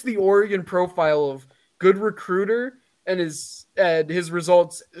fits the Oregon profile of good recruiter, and his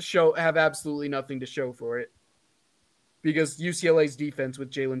results have absolutely nothing to show for it. Because UCLA's defense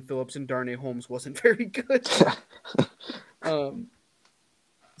with Jalen Phillips and Darnay Holmes wasn't very good.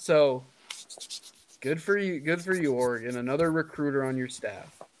 So good for you, Oregon. Another recruiter on your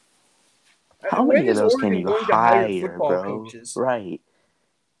staff. How many of those can you hire, bro? Coaches? Right.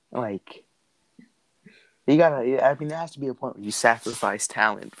 Like, you gotta. I mean, there has to be a point where you sacrifice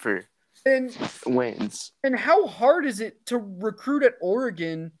talent for wins. And how hard is it to recruit at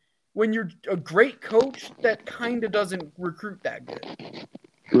Oregon when you're a great coach that kind of doesn't recruit that good?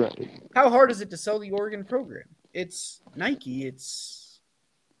 Right. How hard is it to sell the Oregon program? It's Nike. It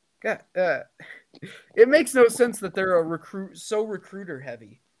makes no sense that they're so recruiter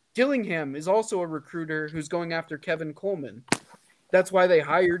heavy. Dillingham is also a recruiter who's going after Kevin Coleman. That's why they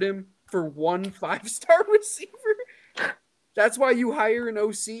hired him for 1 5-star receiver. That's why you hire an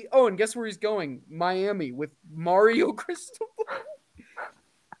OC. Oh, and guess where he's going? Miami with Mario Cristobal.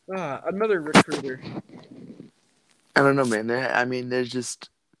 Another recruiter. I don't know, man. There's just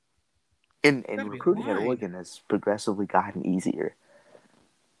in recruiting at Oregon has progressively gotten easier.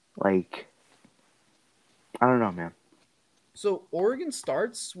 Like, I don't know, man. So Oregon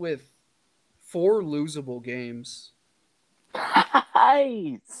starts with 4 losable games.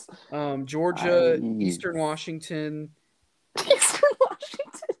 Nice. Georgia, Eastern Washington.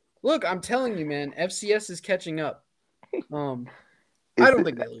 Look, I'm telling you, man, FCS is catching up. I don't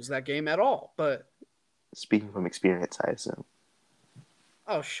think they lose that game at all, but speaking from experience, I assume.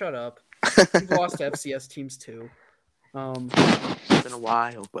 Oh, shut up. We've lost to FCS teams too. It's been a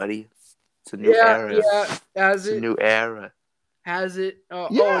while, buddy. It's a new era. Yeah, it's a new era. Has it?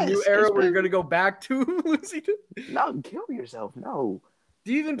 Yes, a new era where you're going to go back to losing? No, kill yourself. No.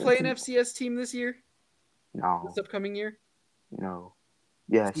 Do you even play an FCS team this year? No. This upcoming year? No.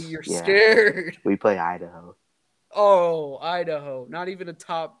 Yes. See, you're scared. We play Idaho. Oh, Idaho. Not even a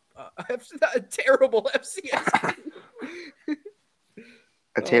top, a terrible FCS team.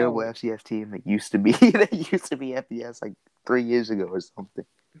 A terrible FCS team that used to be FCS like 3 years ago or something.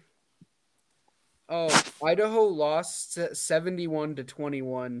 Oh, Idaho lost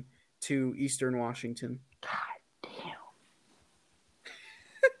 71-21 to Eastern Washington. God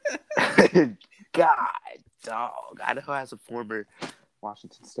damn. God, dog. Idaho has a former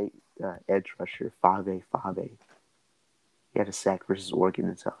Washington State edge rusher, 5'8". He had a sack versus Oregon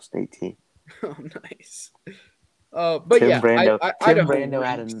and South State team. Oh, nice. But Tim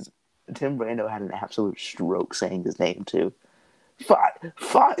Brando had an absolute stroke saying his name too. 5'8".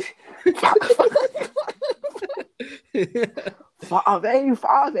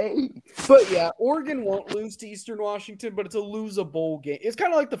 But yeah, Oregon won't lose to Eastern Washington, but it's a losable game. It's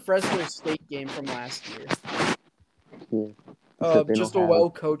kind of like the Fresno State game from last year. Yeah. Just a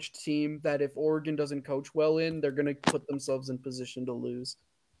well-coached team that if Oregon doesn't coach well they're going to put themselves in position to lose.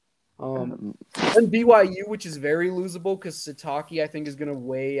 And BYU, which is very losable because Sataki, I think, is going to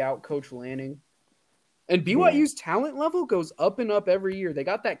way out coach Lanning. And BYU's talent level goes up and up every year. They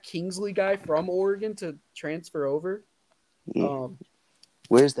got that Kingsley guy from Oregon to transfer over. Yeah.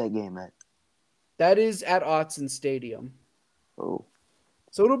 Where's that game at? That is at Autzen Stadium. Oh.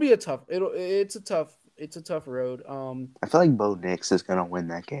 So it'll be it's a tough road. I feel like Bo Nix is gonna win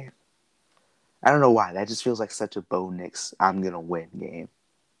that game. I don't know why. That just feels like such a Bo Nix I'm gonna win game.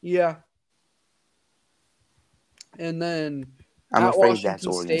 Yeah. And then I'm afraid Washington that's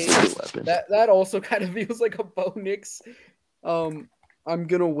Oregon's State, weapon. That also kind of feels like a Bo Nix. I'm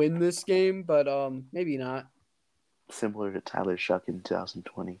gonna win this game, but maybe not. Similar to Tyler Shuck in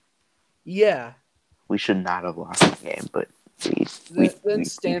 2020. Yeah. We should not have lost the game, but Then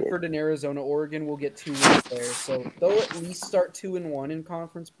Stanford and Arizona, Oregon will get 2 wins there, so they'll at least start 2-1 in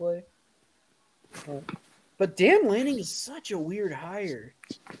conference play. But Dan Lanning is such a weird hire.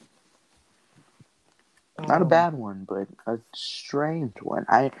 Not a bad one, but a strange one.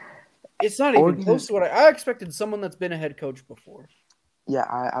 It's not even close to what I expected. Someone that's been a head coach before. Yeah,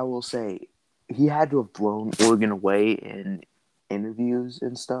 I will say he had to have blown Oregon away in interviews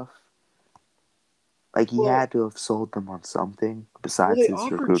and stuff. Like, he had to have sold them on something besides his recruiting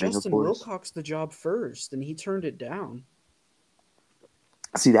reports. They offered Justin Wilcox the job first, and he turned it down.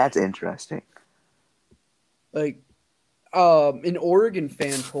 See, that's interesting. Like, an Oregon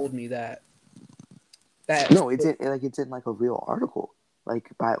fan told me that. No, it's in like a real article, like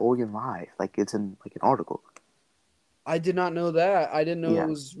by Oregon Live. Like, it's in like an article. I did not know that. I didn't know it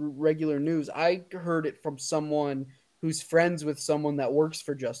was regular news. I heard it from someone who's friends with someone that works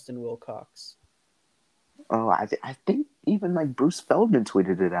for Justin Wilcox. Oh, I think even like Bruce Feldman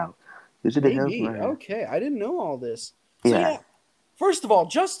tweeted it out. Maybe. Okay, I didn't know all this. So yeah. First of all,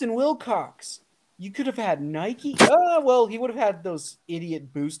 Justin Wilcox. You could have had Nike. Well, he would have had those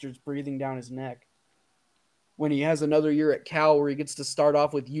idiot boosters breathing down his neck when he has another year at Cal where he gets to start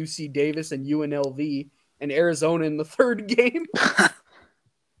off with UC Davis and UNLV and Arizona in the third game.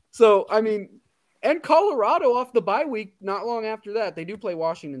 So, I mean, and Colorado off the bye week not long after that. They do play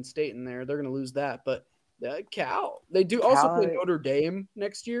Washington State in there. They're going to lose that, but Cal. They do also play Notre Dame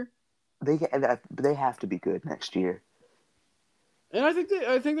next year. They have to be good next year. And I think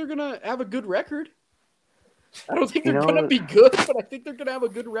they're going to have a good record. I don't think they're going to be good, but I think they're going to have a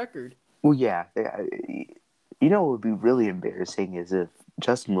good record. Well, yeah. You know what would be really embarrassing is if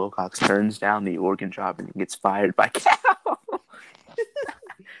Justin Wilcox turns down the Oregon job and gets fired by Cal.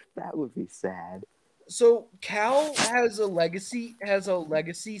 That would be sad. So Cal has a legacy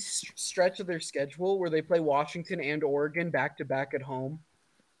stretch of their schedule where they play Washington and Oregon back to back at home.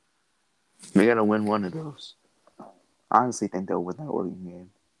 They got to win one of those. I honestly think they'll win that Oregon game.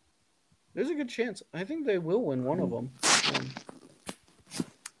 There's a good chance. I think they will win one of them.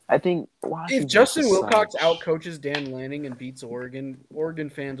 I think Washington. If Justin Wilcox outcoaches Dan Lanning and beats Oregon, Oregon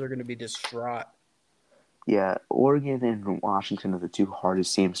fans are going to be distraught. Yeah, Oregon and Washington are the two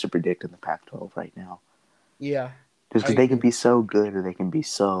hardest teams to predict in the Pac-12 right now. Yeah. Because they can be so good or they can be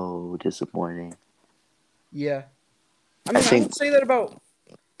so disappointing. Yeah. I would say that about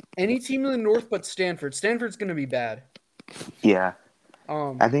any team in the North but Stanford. Stanford's going to be bad. Yeah.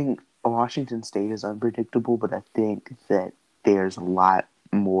 I think Washington State is unpredictable, but I think that there's a lot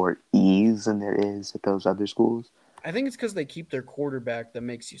more ease than there is at those other schools. I think it's because they keep their quarterback that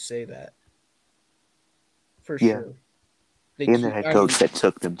makes you say that. For sure. And their head coach that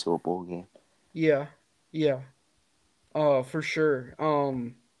took them to a bowl game. Yeah. For sure.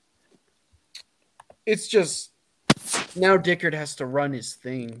 It's just now Dickert has to run his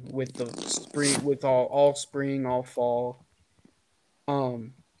thing with the spring, with all spring, all fall.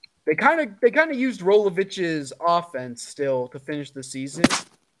 They kind of used Rolovich's offense still to finish the season,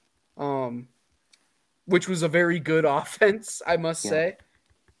 which was a very good offense, I must say.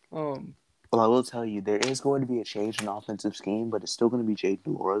 Well, I will tell you, there is going to be a change in offensive scheme, but it's still going to be Jade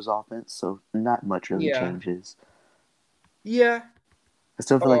Delora's offense, so not much really changes. Yeah. I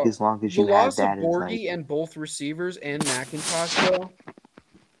still feel like as long as you have that, the loss of Borghi and both receivers and McIntosh, though.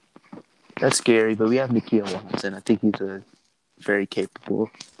 That's scary, but we have Nikhil Watson. I think he's a very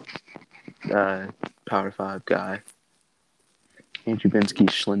capable Power 5 guy. Andrew Binsky,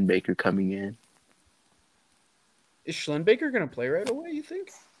 Schlenbaker coming in. Is Schlenbaker going to play right away, you think?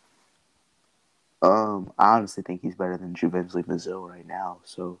 I honestly think he's better than Juvensley Mizzou right now,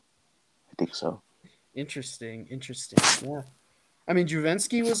 so I think so. Interesting. Yeah. I mean,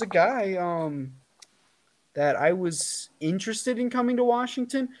 Juvensky was a guy that I was interested in coming to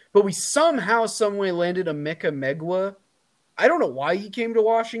Washington, but we somehow, someway landed Emeka Megwa. I don't know why he came to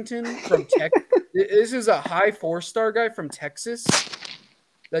Washington from Tech. This is a high 4-star guy from Texas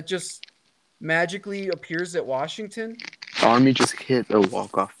that just magically appears at Washington. Army just hit a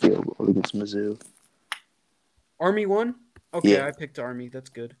walk-off field goal against Mizzou. Army won? Okay, yeah. I picked Army. That's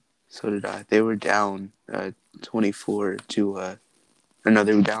good. So did I. They were down 24 to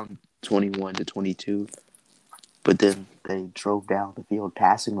they were down 21 to 22. But then they drove down the field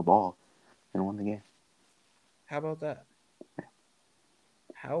passing the ball and won the game. How about that?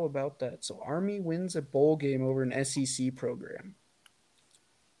 So Army wins a bowl game over an SEC program.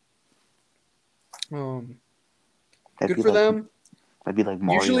 Good for them. I'd be like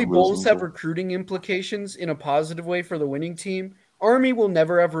Mario. Usually bowls have recruiting implications in a positive way for the winning team. Army will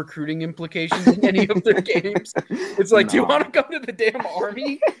never have recruiting implications in any of their games. It's like, do you want to come to the damn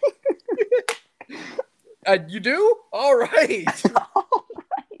Army? You do? All right. All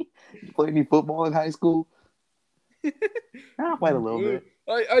right. You play any football in high school? I played a little bit.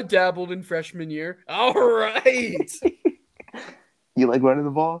 I dabbled in freshman year. All right. You like running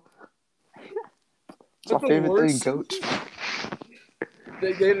the ball? It's my That's the favorite thing, worst. coach.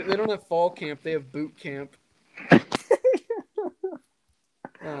 They don't have fall camp. They have boot camp.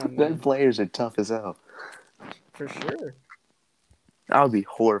 Oh, Them man. players are tough as hell. For sure. I would be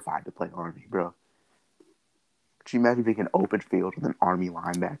horrified to play Army, bro. Could you imagine being an open field with an Army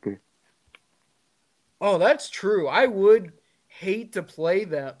linebacker? Oh, that's true. I would hate to play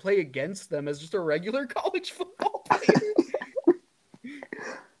against them as just a regular college football player.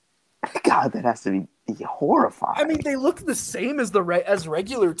 God, that has to be horrifying. I mean, they look the same as as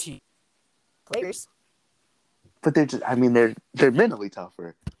regular team players. But they're mentally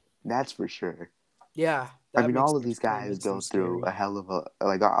tougher. That's for sure. Yeah. I mean, all of these guys go through a hell of a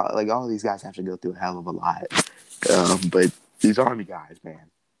all of these guys have to go through a hell of a lot. But these Army guys, man,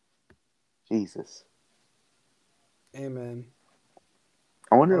 Jesus. Amen.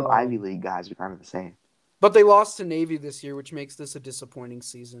 I wonder if Ivy League guys are kind of the same. But they lost to Navy this year, which makes this a disappointing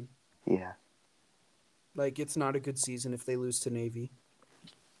season. Yeah. Like, it's not a good season if they lose to Navy.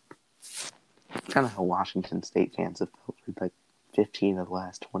 Kind of how Washington State fans have felt for like 15 of the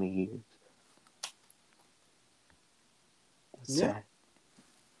last 20 years. That's sad.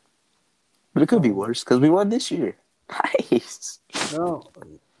 But it could be worse because we won this year. Nice. No,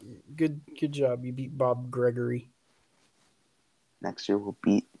 good job. You beat Bob Gregory. Next year we'll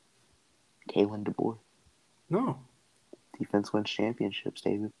beat Kalen DeBoer. No, Defense wins championships,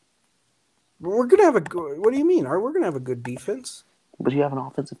 David. we're gonna have a good. What do you mean? We're gonna have a good defense? But you have an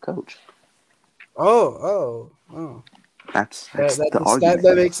offensive coach. Oh. That's the argument.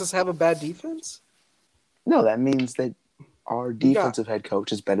 That makes us have a bad defense? No, that means that our defensive head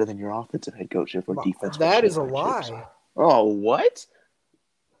coach is better than your offensive head coach if we're defense. That is a lie. Oh, what?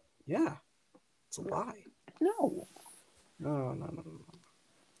 Yeah, it's a lie. No. No.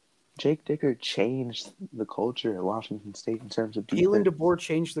 Jake Dicker changed the culture at Washington State in terms of defense. Kalen DeBoer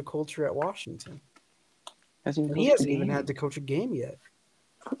changed the culture at Washington. And he hasn't even had to coach a game yet.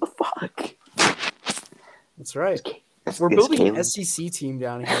 What the fuck? That's right. We're building an SEC team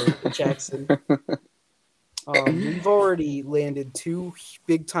down here in Jackson. We've already landed 2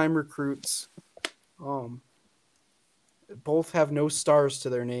 big-time recruits. Both have no stars to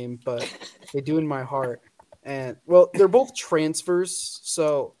their name, but they do in my heart. And, well, they're both transfers,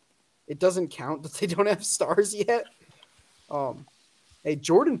 so it doesn't count that they don't have stars yet. Hey,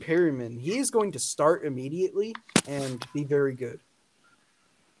 Jordan Perryman, he is going to start immediately and be very good.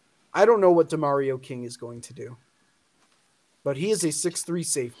 I don't know what DeMario King is going to do, but he is a 6'3"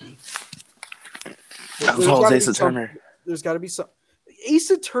 safety. Asa Turner. There's got to be some.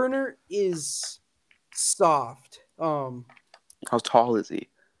 Asa Turner is soft. How tall is he?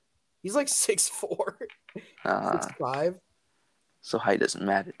 He's like 6'4", 6'5". So height doesn't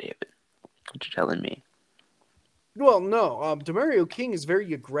matter, David. What you telling me? Well, no. DeMario King is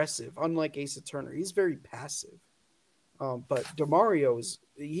very aggressive, unlike Asa Turner. He's very passive. But DeMario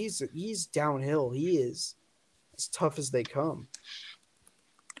he's downhill. He is as tough as they come.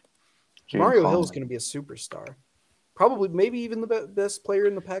 Mario Hill is going to be a superstar. Probably, maybe even the best player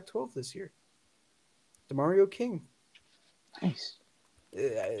in the Pac-12 this year. DeMario King. Nice.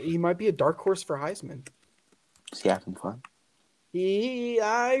 He might be a dark horse for Heisman. Is he having fun?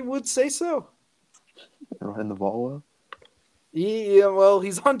 I would say so. Running the ball well? Yeah, well,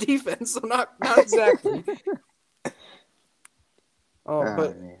 he's on defense, so not exactly.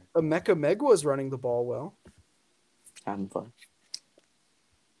 But man. Emeka Megwa is running the ball well. Having fun.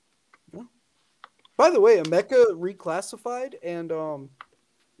 Yeah. By the way, Emeka reclassified, and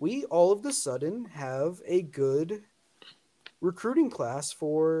we all of a sudden have a good recruiting class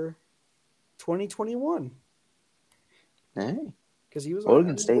for 2021. Hey. Because he was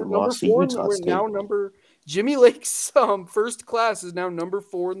Oregon State lost to Utah State. Now Jimmy Lake's first class is now number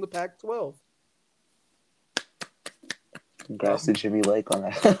 4 in the Pac-12. Congrats to Jimmy Lake on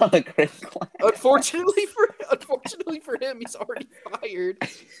a great class. Unfortunately for him, he's already fired.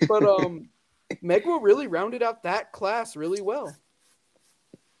 But Megwa really rounded out that class really well.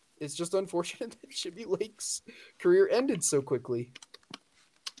 It's just unfortunate that Jimmy Lake's career ended so quickly.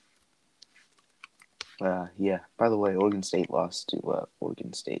 Yeah. By the way, Oregon State lost to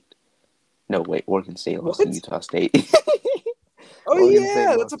Oregon State. No, wait. Oregon State lost to Utah State. That's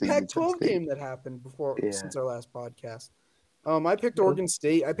a Pac-12 game that happened since our last podcast. I picked Oregon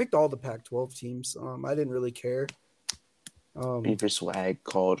State. I picked all the Pac-12 teams. I didn't really care. Beaver Swag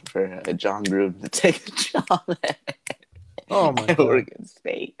called for John Gruden to take a job. Oh my at god. Oregon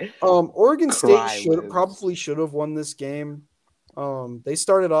State. Oregon State Cry lives. should have won this game. They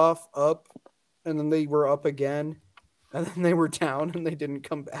started off up, and then they were up again, and then they were down, and they didn't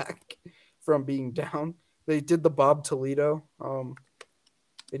come back from being down. They did the Bob Toledo.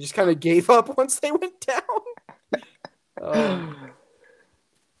 They just kind of gave up once they went down.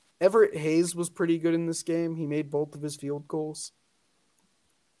 Everett Hayes was pretty good in this game. He made both of his field goals.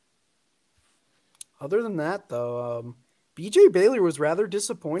 Other than that, though, BJ Baylor was rather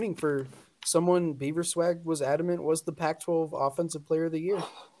disappointing for someone Beaver Swag was adamant was the Pac-12 Offensive Player of the Year.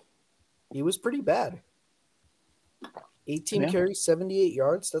 He was pretty bad. 18 carries, 78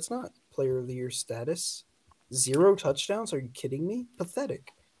 yards. That's not Player of the Year status. 0 touchdowns. Are you kidding me?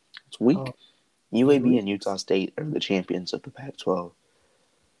 Pathetic. It's weak. UAB and Utah State are the champions of the Pac-12.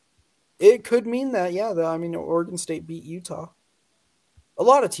 It could mean that, yeah. Oregon State beat Utah. A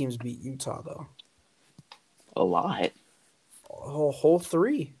lot of teams beat Utah, though. A lot. A whole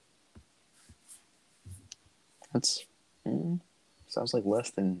 3. That's sounds like less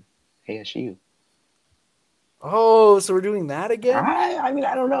than ASU. Oh, so we're doing that again?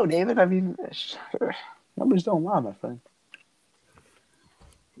 I don't know, David. Numbers don't lie, my friend.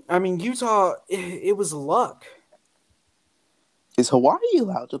 Utah, it was luck. Is Hawaii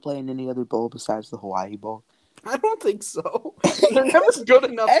allowed to play in any other bowl besides the Hawaii Bowl? I don't think so. They're never good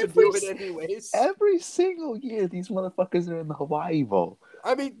enough to do it anyways. Every single year, these motherfuckers are in the Hawaii Bowl.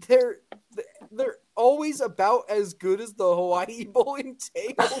 They're always about as good as the Hawaii Bowl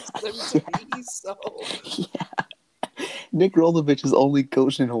entails them to be, so... Yeah. Nick Rolovich is only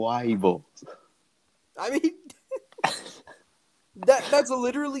coached in Hawaii Bowls. That's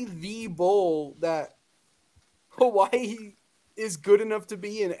literally the bowl that Hawaii is good enough to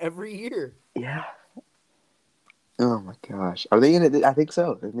be in every year. Yeah. Oh my gosh, are they in it? I think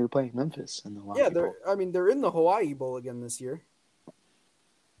so. They're playing Memphis in the Hawaii Bowl. They're in the Hawaii Bowl again this year.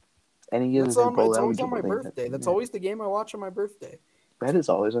 It's always on my birthday. That's always the game I watch on my birthday. That is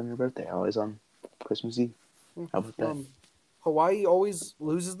always on your birthday. Always on Christmas Eve. How about that? Hawaii always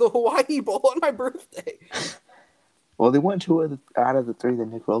loses the Hawaii Bowl on my birthday. Well, they won 2 out of the 3 that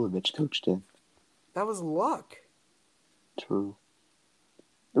Nick Rolovich coached in. That was luck. True.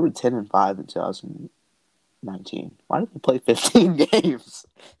 They were 10-5 in 2019. Why did they play 15 games?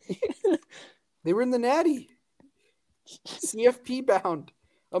 They were in the Natty. CFP bound.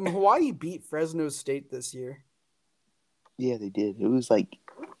 Hawaii beat Fresno State this year. Yeah, they did. It was like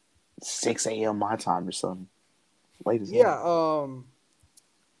 6 a.m. my time or something. Late as hell.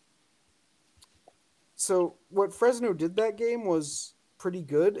 So what Fresno did that game was pretty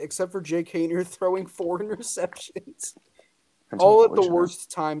good, except for Jake Haener throwing 4 interceptions. All at the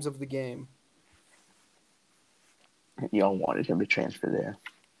worst times of the game. Y'all wanted him to transfer there.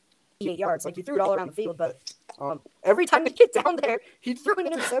 8 yards, he threw it all around the field, but every time they get down there, he threw an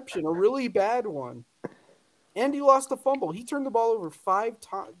interception, a really bad one. And he lost a fumble. He turned the ball over 5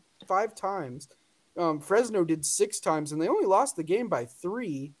 times. Fresno did 6 times, and they only lost the game by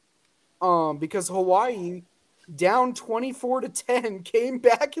 3 because Hawaii, down 24-10, came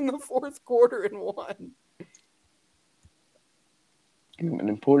back in the 4th quarter and won. An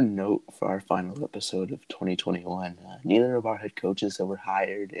important note for our final episode of 2021, neither of our head coaches that were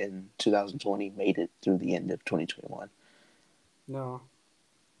hired in 2020 made it through the end of 2021. No.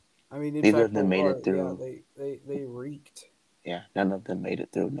 Neither of them made it through. Yeah, they reeked. Yeah, none of them made it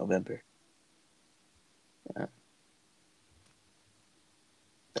through November.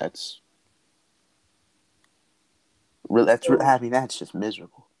 That's just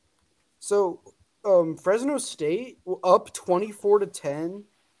miserable. So, Fresno State up 24-10,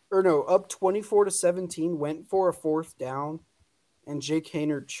 up 24-17, went for a 4th down, and Jake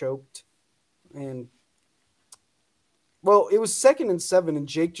Haener choked. And it was 2nd and 7, and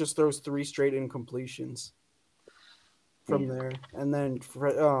Jake just throws 3 straight incompletions from there. And then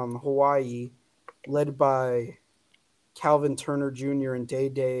Hawaii, led by Calvin Turner Jr. and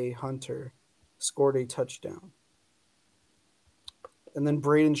Day Hunter, scored a touchdown. And then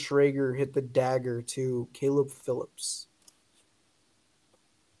Braden Schrager hit the dagger to Caleb Phillips.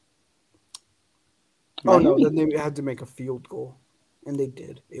 No, then they had to make a field goal. And they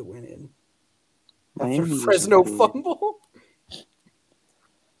did. It went in. After Fresno fumble.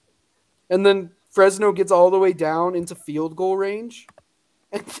 And then Fresno gets all the way down into field goal range.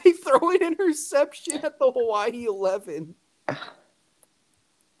 And they throw an interception at the Hawaii 11.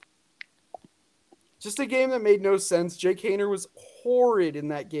 Just a game that made no sense. Jake Haener was horrid in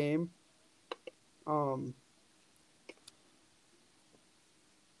that game.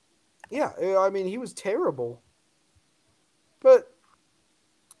 He was terrible. But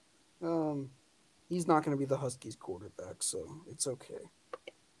He's not going to be the Huskies quarterback, so it's okay.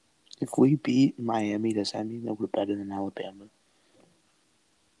 If we beat Miami, does that mean that we're better than Alabama?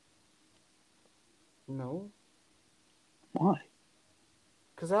 No, Why?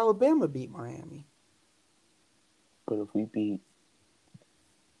 because Alabama beat Miami. But if we beat,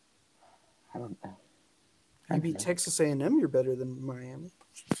 I don't know. You beat Texas A&M, you're better than Miami,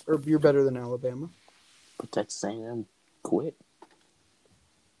 or you're better than Alabama. But Texas A&M quit.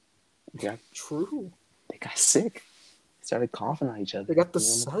 Yeah, True. they got sick. They started coughing on each other. They got the They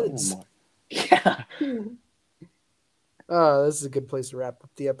didn't wanna play no suds. more. Yeah. This is a good place to wrap up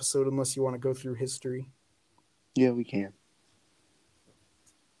the episode, unless you want to go through history. Yeah, we can.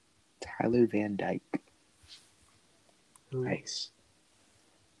 Tyler Van Dyke. Who- Nice.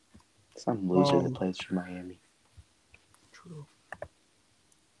 Some loser that Um, plays for Miami. True. It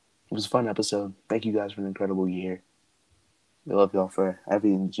was a fun episode. Thank you guys for an incredible year. We love y'all for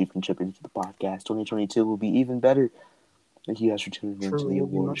everything that you've contributed to the podcast. 2022 will be even better. Thank you guys for tuning into True, the it will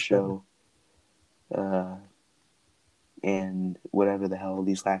be award much show. And whatever the hell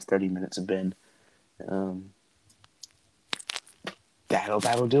these last 30 minutes have been.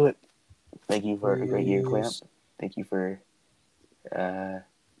 That'll do it. Thank you for a great year, Clamp. Peace. Thank you for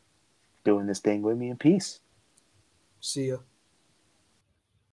doing this thing with me, and peace. See ya.